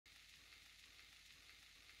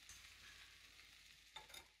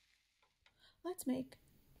Let's make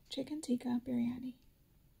chicken tikka biryani.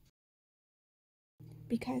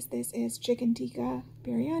 Because this is chicken tikka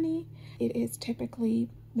biryani, it is typically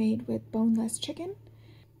made with boneless chicken,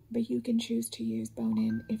 but you can choose to use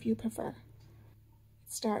bone-in if you prefer.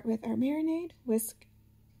 Start with our marinade. Whisk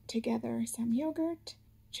together some yogurt,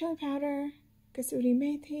 chili powder, kasuri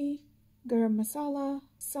methi, garam masala,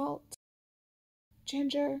 salt,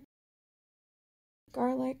 ginger,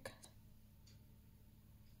 garlic,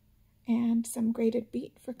 and some grated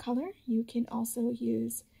beet for color. You can also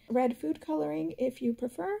use red food coloring if you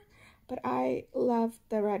prefer, but I love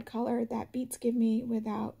the red color that beets give me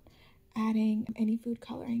without adding any food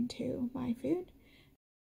coloring to my food.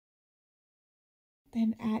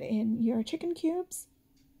 Then add in your chicken cubes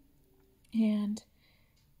and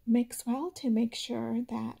mix well to make sure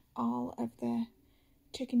that all of the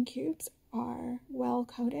chicken cubes are well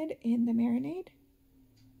coated in the marinade.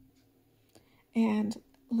 And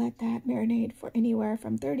let that marinate for anywhere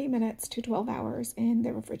from 30 minutes to 12 hours in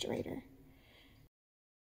the refrigerator.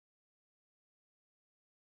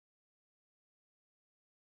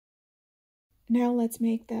 Now let's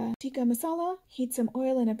make the tikka masala. Heat some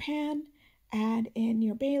oil in a pan, add in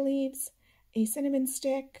your bay leaves, a cinnamon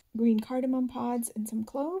stick, green cardamom pods, and some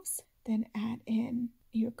cloves. Then add in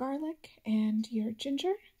your garlic and your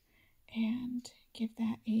ginger and give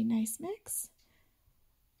that a nice mix.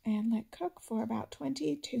 And let cook for about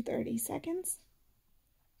 20 to 30 seconds.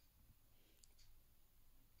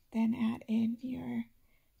 Then add in your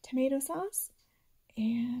tomato sauce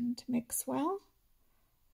and mix well.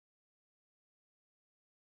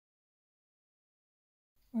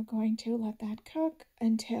 We're going to let that cook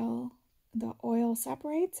until the oil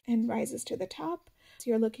separates and rises to the top. So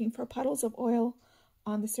you're looking for puddles of oil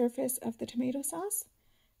on the surface of the tomato sauce.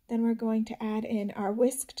 Then we're going to add in our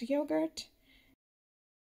whisked yogurt,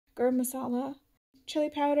 garam masala, chili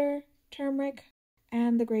powder, turmeric,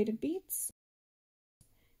 and the grated beets,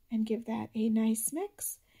 and give that a nice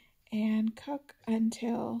mix and cook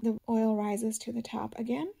until the oil rises to the top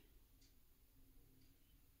again.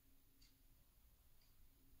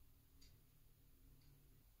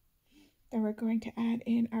 Then we're going to add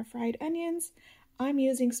in our fried onions. I'm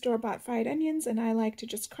using store-bought fried onions, and I like to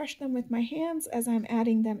just crush them with my hands as I'm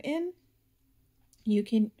adding them in. You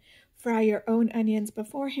can fry your own onions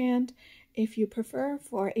beforehand if you prefer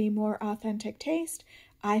for a more authentic taste.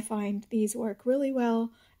 I find these work really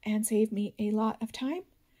well and save me a lot of time.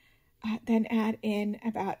 Then add in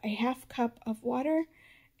about a half cup of water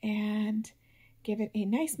and give it a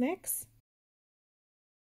nice mix.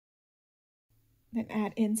 Then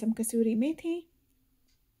add in some kasuri methi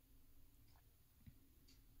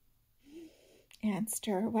and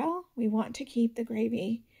stir well. We want to keep the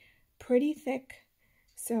gravy pretty thick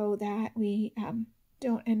so that we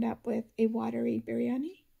don't end up with a watery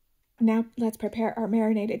biryani. Now let's prepare our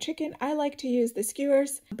marinated chicken. I like to use the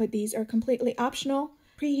skewers, but these are completely optional.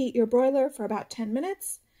 Preheat your broiler for about 10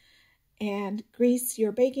 minutes and grease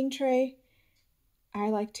your baking tray. I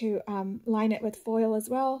like to line it with foil as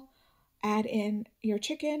well. Add in your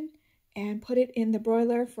chicken and put it in the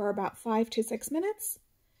broiler for about 5 to 6 minutes.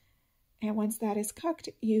 And once that is cooked,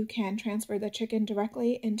 you can transfer the chicken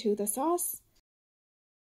directly into the sauce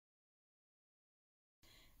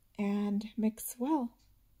and mix well.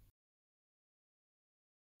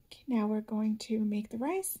 Okay, now we're going to make the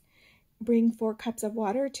rice. Bring 4 cups of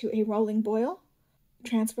water to a rolling boil.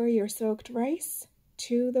 Transfer your soaked rice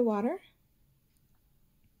to the water.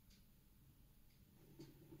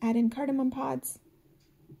 Add in cardamom pods,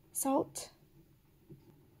 salt,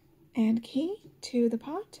 and ghee to the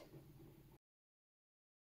pot.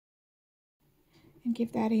 And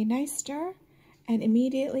give that a nice stir and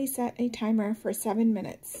immediately set a timer for 7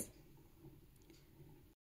 minutes.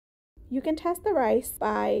 You can test the rice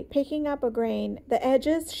by picking up a grain. The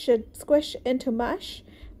edges should squish into mush,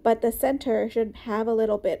 but the center should have a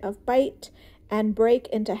little bit of bite and break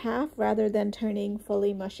into half rather than turning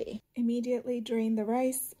fully mushy. Immediately drain the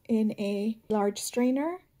rice in a large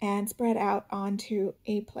strainer and spread out onto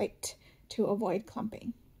a plate to avoid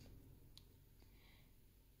clumping.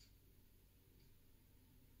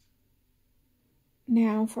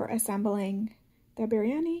 Now for assembling the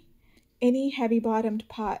biryani. Any heavy-bottomed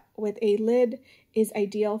pot with a lid is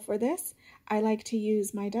ideal for this. I like to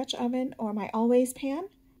use my Dutch oven or my always pan.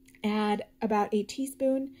 Add about a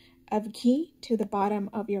teaspoon of ghee to the bottom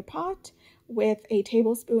of your pot with a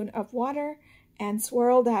tablespoon of water and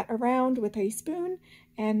swirl that around with a spoon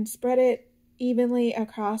and spread it evenly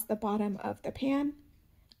across the bottom of the pan.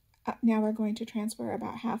 Now we're going to transfer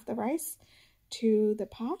about half the rice to the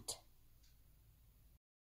pot.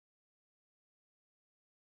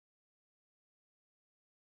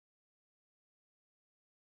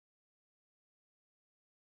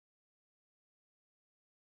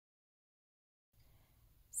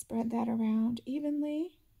 Spread that around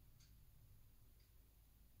evenly.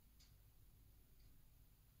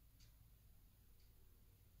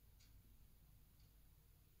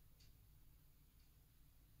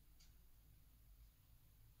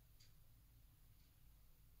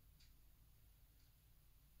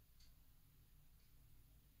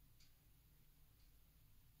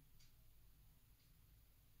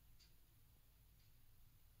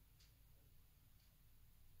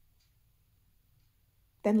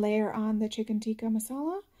 Then layer on the chicken tikka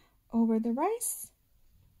masala over the rice.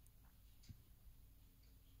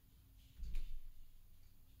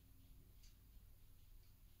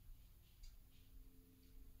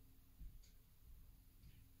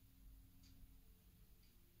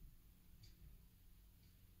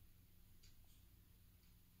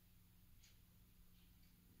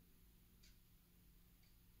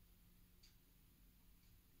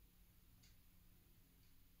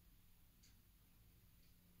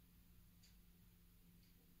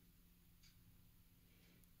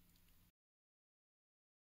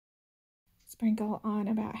 Sprinkle on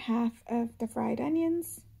about half of the fried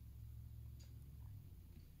onions.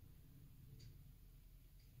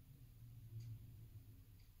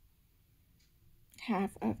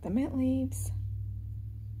 Half of the mint leaves.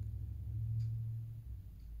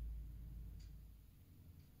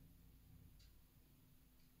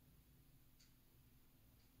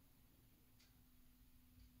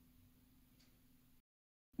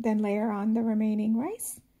 Then layer on the remaining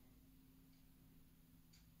rice.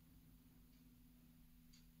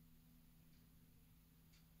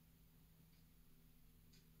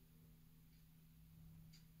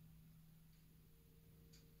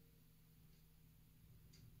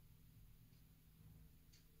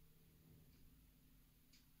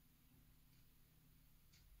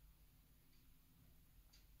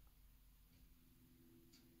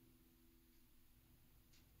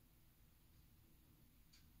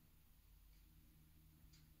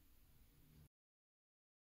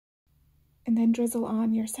 And then drizzle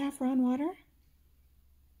on your saffron water.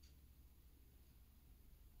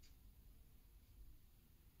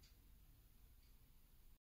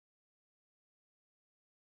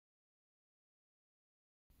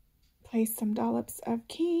 Place some dollops of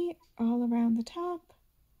ghee all around the top.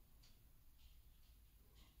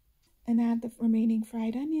 And add the remaining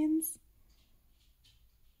fried onions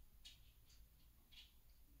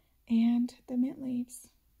and the mint leaves.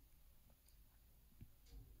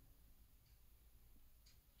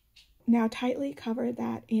 Now tightly cover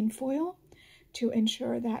that in foil to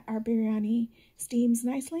ensure that our biryani steams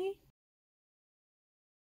nicely.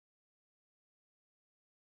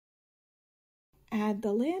 Add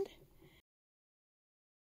the lid.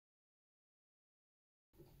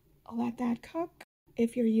 Let that cook.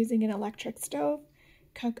 If you're using an electric stove,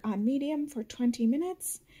 cook on medium for 20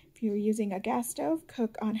 minutes. If you're using a gas stove,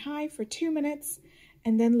 cook on high for 2 minutes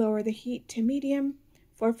and then lower the heat to medium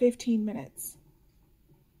for 15 minutes.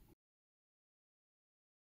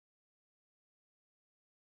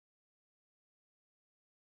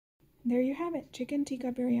 There you have it, chicken tikka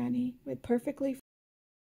biryani with perfectly